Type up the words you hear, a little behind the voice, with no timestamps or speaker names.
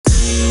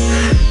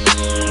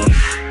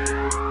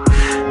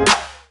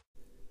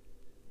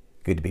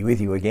Good to be with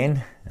you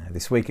again.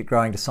 This week at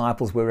Growing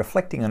Disciples, we're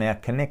reflecting on our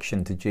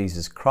connection to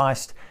Jesus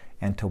Christ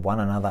and to one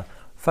another,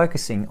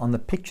 focusing on the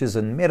pictures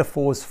and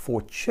metaphors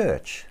for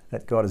church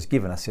that God has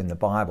given us in the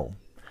Bible.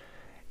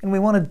 And we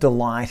want to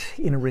delight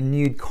in a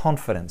renewed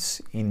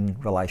confidence in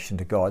relation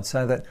to God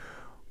so that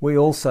we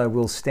also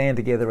will stand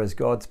together as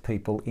God's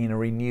people in a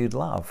renewed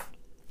love,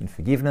 in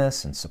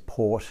forgiveness and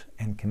support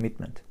and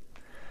commitment.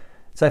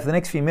 So for the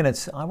next few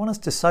minutes, I want us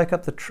to soak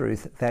up the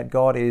truth that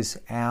God is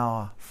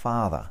our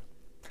Father.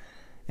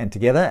 And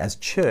together as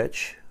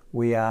church,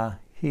 we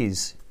are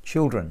His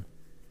children.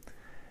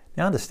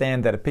 Now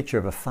understand that a picture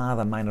of a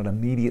father may not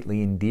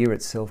immediately endear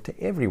itself to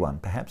everyone,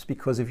 perhaps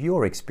because of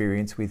your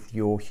experience with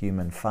your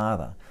human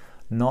father.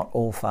 Not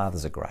all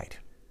fathers are great.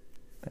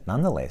 But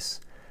nonetheless,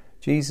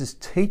 Jesus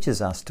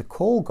teaches us to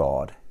call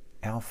God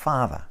our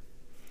Father.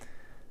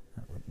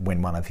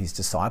 When one of His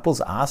disciples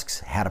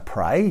asks how to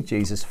pray,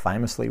 Jesus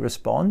famously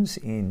responds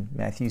in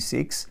Matthew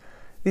 6,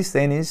 "This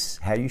then is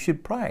how you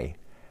should pray.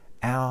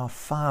 Our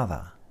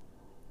Father,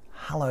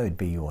 hallowed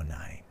be your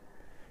name.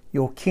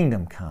 Your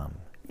kingdom come.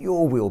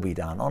 Your will be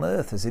done on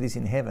earth as it is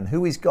in heaven."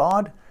 Who is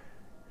God?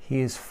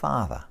 He is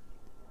Father.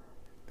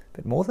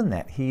 But more than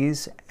that, He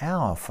is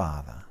our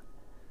Father.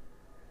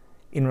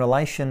 In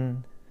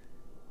relation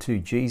to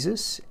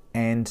Jesus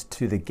and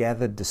to the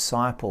gathered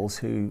disciples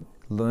who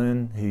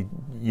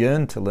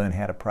yearn to learn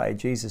how to pray,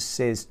 Jesus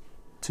says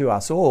to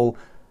us all,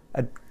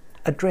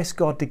 address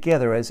God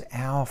together as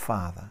our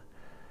Father.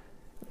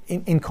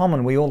 In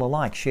common, we all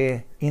alike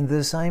share in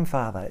the same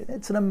Father.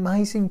 It's an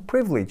amazing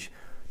privilege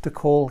to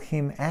call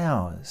Him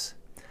ours.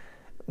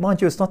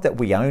 Mind you, it's not that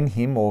we own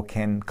Him or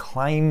can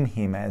claim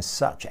Him as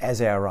such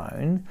as our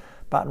own,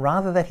 but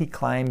rather that He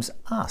claims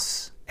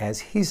us as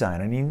His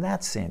own, and in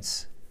that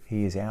sense,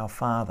 He is our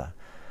Father.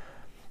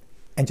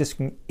 And just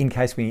in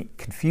case we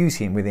confuse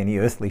Him with any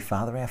earthly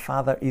father, our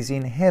Father is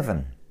in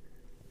heaven,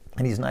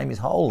 and His name is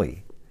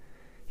holy.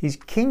 His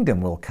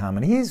kingdom will come,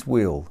 and His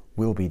will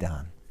be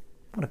done.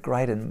 What a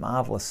great and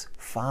marvellous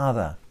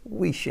Father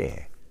we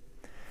share.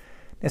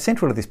 Now,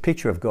 central to this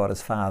picture of God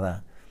as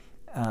Father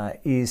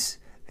is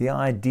the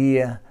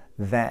idea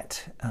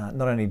that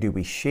not only do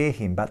we share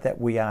Him, but that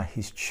we are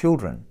His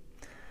children.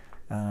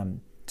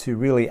 To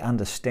really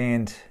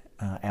understand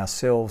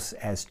ourselves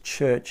as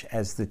church,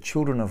 as the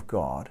children of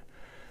God,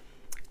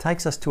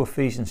 takes us to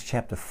Ephesians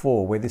chapter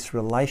 4, where this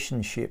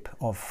relationship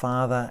of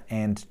Father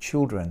and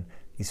children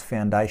is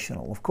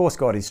foundational. Of course,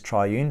 God is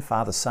triune,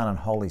 Father, Son, and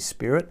Holy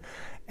Spirit.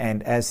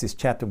 And as this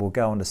chapter will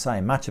go on to say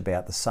much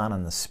about the Son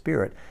and the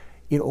Spirit,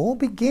 it all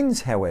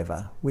begins,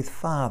 however, with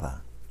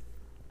Father.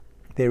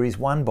 There is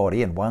one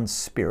body and one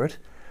Spirit,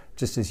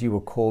 just as you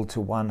were called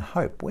to one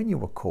hope when you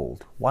were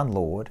called, one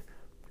Lord,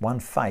 one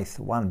faith,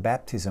 one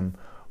baptism,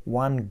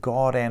 one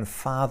God and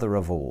Father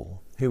of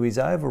all, who is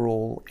over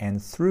all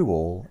and through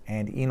all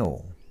and in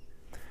all.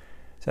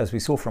 So as we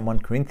saw from 1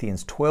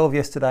 Corinthians 12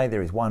 yesterday,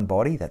 there is one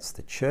body, that's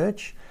the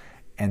church,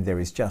 and there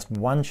is just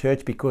one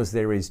church because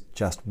there is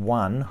just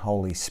one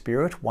Holy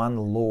Spirit, one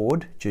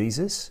Lord,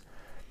 Jesus,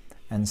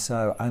 and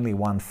so only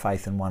one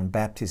faith and one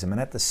baptism.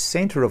 And at the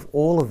centre of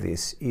all of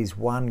this is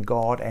one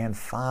God and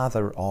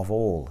Father of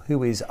all,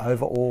 who is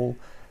over all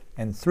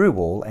and through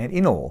all and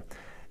in all.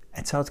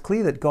 And so it's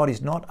clear that God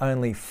is not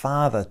only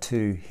Father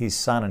to His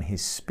Son and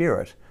His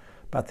Spirit,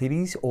 but that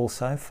He is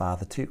also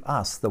Father to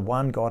us, the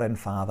one God and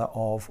Father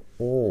of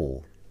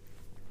all.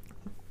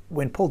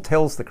 When Paul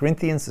tells the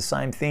Corinthians the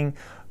same thing,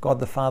 God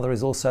the Father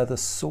is also the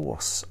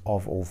source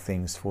of all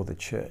things for the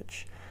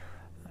church.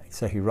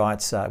 So he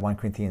writes 1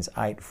 Corinthians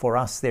 8, "For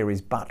us there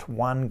is but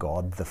one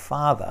God, the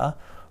Father,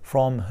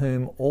 from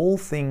whom all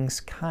things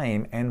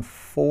came and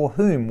for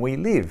whom we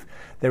live.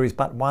 There is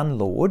but one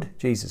Lord,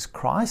 Jesus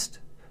Christ,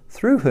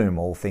 through whom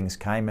all things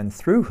came and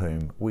through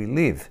whom we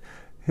live."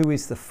 Who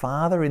is the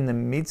Father in the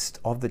midst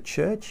of the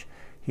church?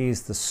 He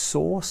is the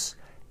source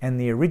and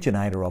the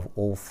originator of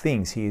all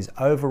things. He is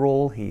over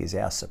all. He is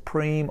our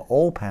supreme,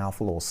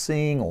 all-powerful,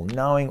 all-seeing,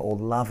 all-knowing,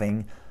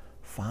 all-loving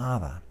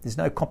Father. There's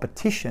no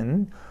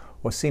competition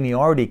or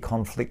seniority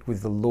conflict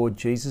with the Lord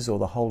Jesus or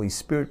the Holy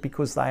Spirit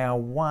because they are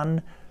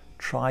one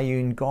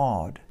triune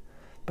God.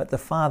 But the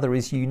Father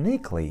is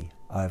uniquely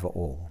over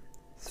all,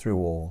 through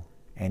all,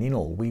 and in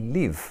all. We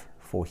live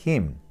for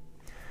Him.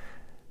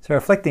 So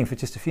reflecting for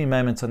just a few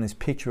moments on this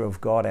picture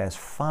of God as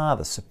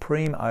Father,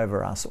 supreme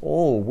over us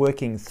all,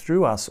 working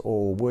through us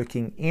all,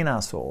 working in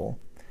us all,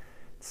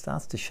 it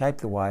starts to shape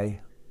the way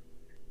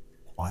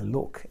I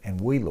look and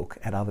we look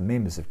at other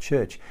members of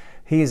church.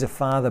 He is a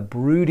Father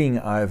brooding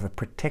over,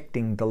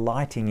 protecting,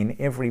 delighting in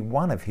every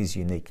one of His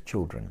unique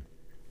children.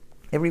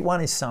 Every one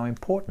is so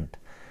important.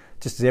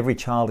 Just as every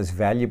child is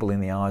valuable in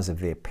the eyes of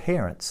their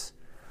parents,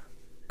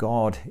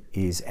 God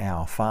is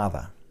our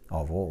Father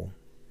of all.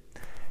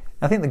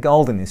 I think the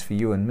gold in this for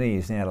you and me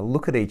is now to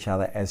look at each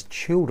other as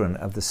children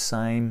of the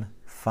same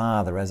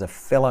Father, as a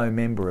fellow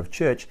member of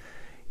church.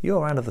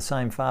 You're under the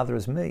same Father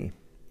as me.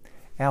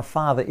 Our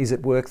Father is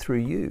at work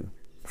through you,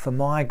 for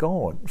my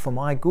God, for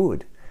my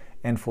good,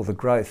 and for the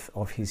growth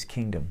of His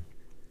kingdom.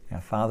 Our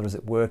Father is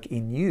at work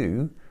in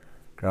you,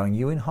 growing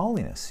you in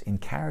holiness, in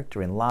character,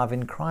 in love,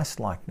 in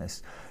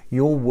Christ-likeness.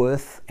 Your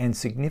worth and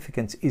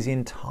significance is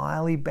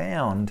entirely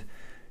bound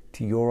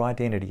to your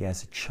identity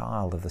as a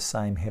child of the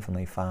same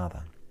Heavenly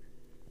Father.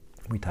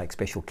 We take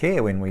special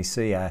care when we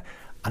see a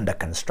under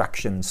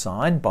construction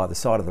sign by the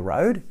side of the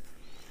road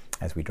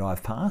as we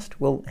drive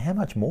past. Well, how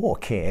much more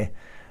care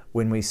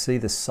when we see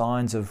the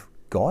signs of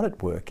God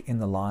at work in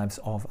the lives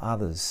of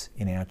others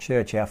in our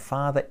church. Our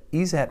Father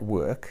is at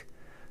work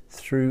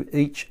through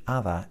each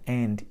other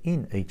and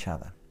in each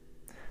other.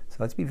 So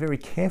let's be very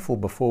careful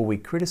before we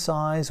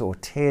criticise or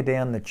tear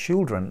down the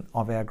children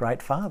of our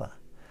great Father.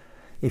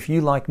 If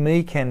you, like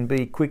me, can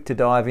be quick to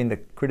dive into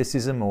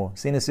criticism or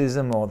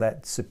cynicism or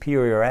that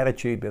superior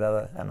attitude with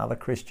another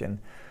Christian,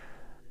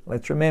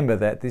 let's remember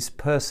that this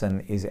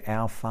person is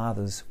our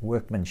Father's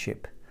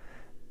workmanship.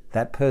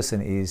 That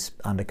person is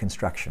under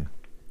construction.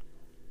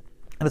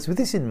 And it's with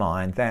this in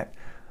mind that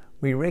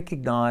we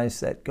recognise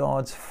that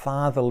God's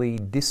fatherly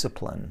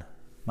discipline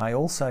may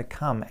also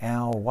come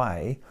our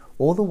way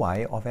or the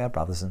way of our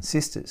brothers and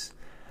sisters.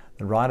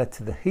 The writer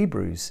to the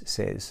Hebrews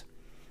says,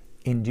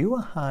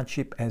 "Endure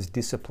hardship as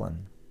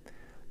discipline.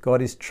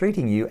 God is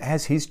treating you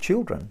as his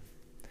children.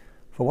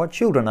 For what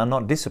children are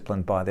not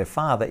disciplined by their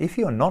father? If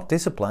you are not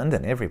disciplined,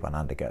 and everyone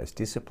undergoes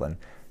discipline,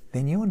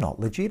 then you are not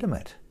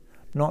legitimate,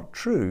 not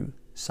true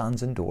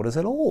sons and daughters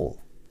at all.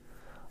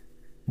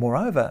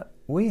 Moreover,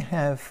 we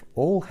have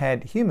all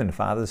had human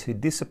fathers who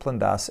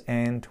disciplined us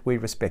and we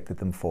respected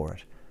them for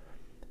it.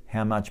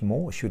 How much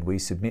more should we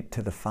submit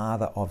to the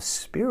Father of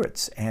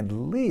spirits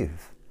and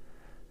live?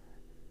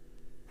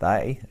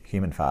 They,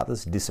 human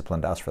fathers,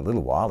 disciplined us for a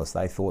little while as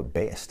they thought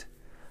best.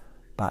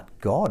 But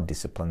God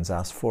disciplines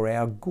us for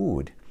our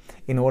good,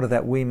 in order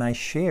that we may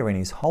share in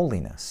his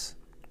holiness.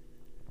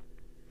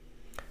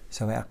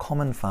 So our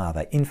common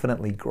Father,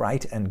 infinitely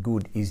great and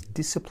good, is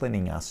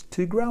disciplining us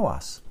to grow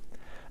us.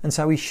 And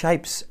so he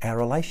shapes our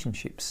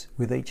relationships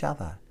with each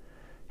other.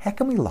 How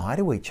can we lie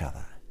to each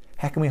other?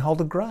 How can we hold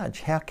a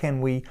grudge? How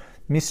can we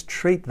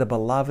mistreat the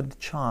beloved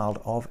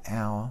child of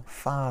our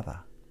Father?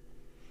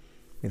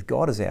 With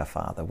God as our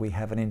Father, we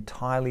have an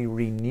entirely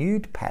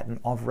renewed pattern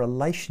of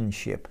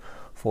relationship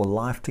for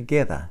life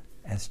together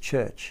as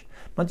church.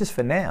 Not just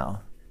for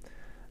now,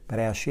 but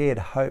our shared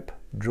hope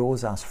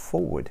draws us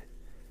forward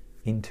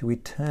into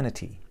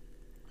eternity.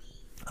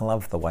 I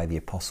love the way the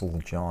Apostle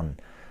John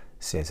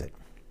says it.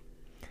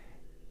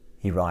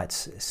 He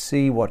writes,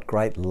 "See what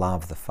great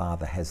love the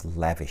Father has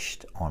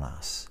lavished on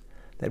us,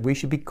 that we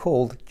should be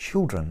called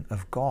children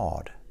of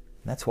God."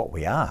 And that's what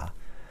we are.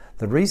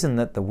 The reason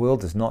that the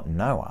world does not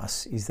know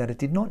us is that it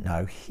did not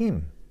know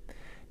him.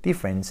 Dear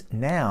friends,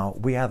 now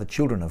we are the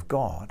children of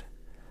God,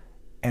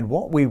 and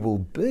what we will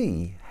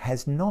be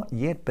has not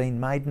yet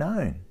been made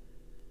known.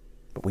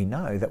 But we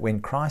know that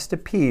when Christ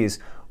appears,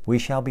 we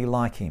shall be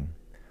like him,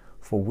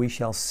 for we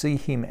shall see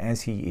him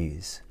as he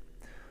is.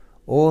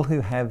 All who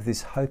have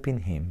this hope in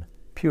him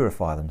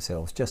purify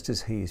themselves just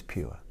as he is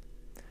pure.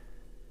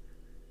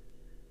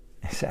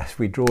 As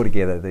we draw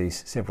together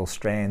these several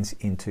strands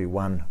into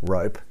one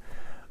rope,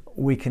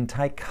 we can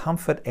take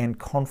comfort and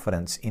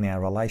confidence in our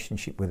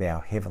relationship with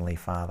our Heavenly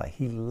Father.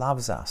 He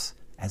loves us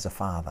as a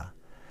Father,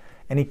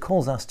 and he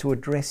calls us to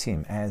address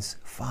him as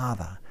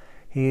Father.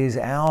 He is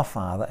our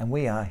Father, and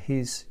we are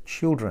his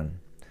children,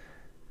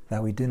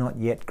 though we do not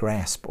yet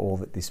grasp all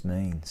that this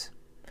means.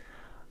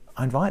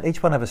 I invite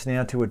each one of us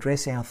now to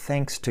address our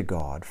thanks to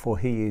God, for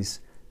he is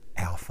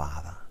our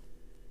Father.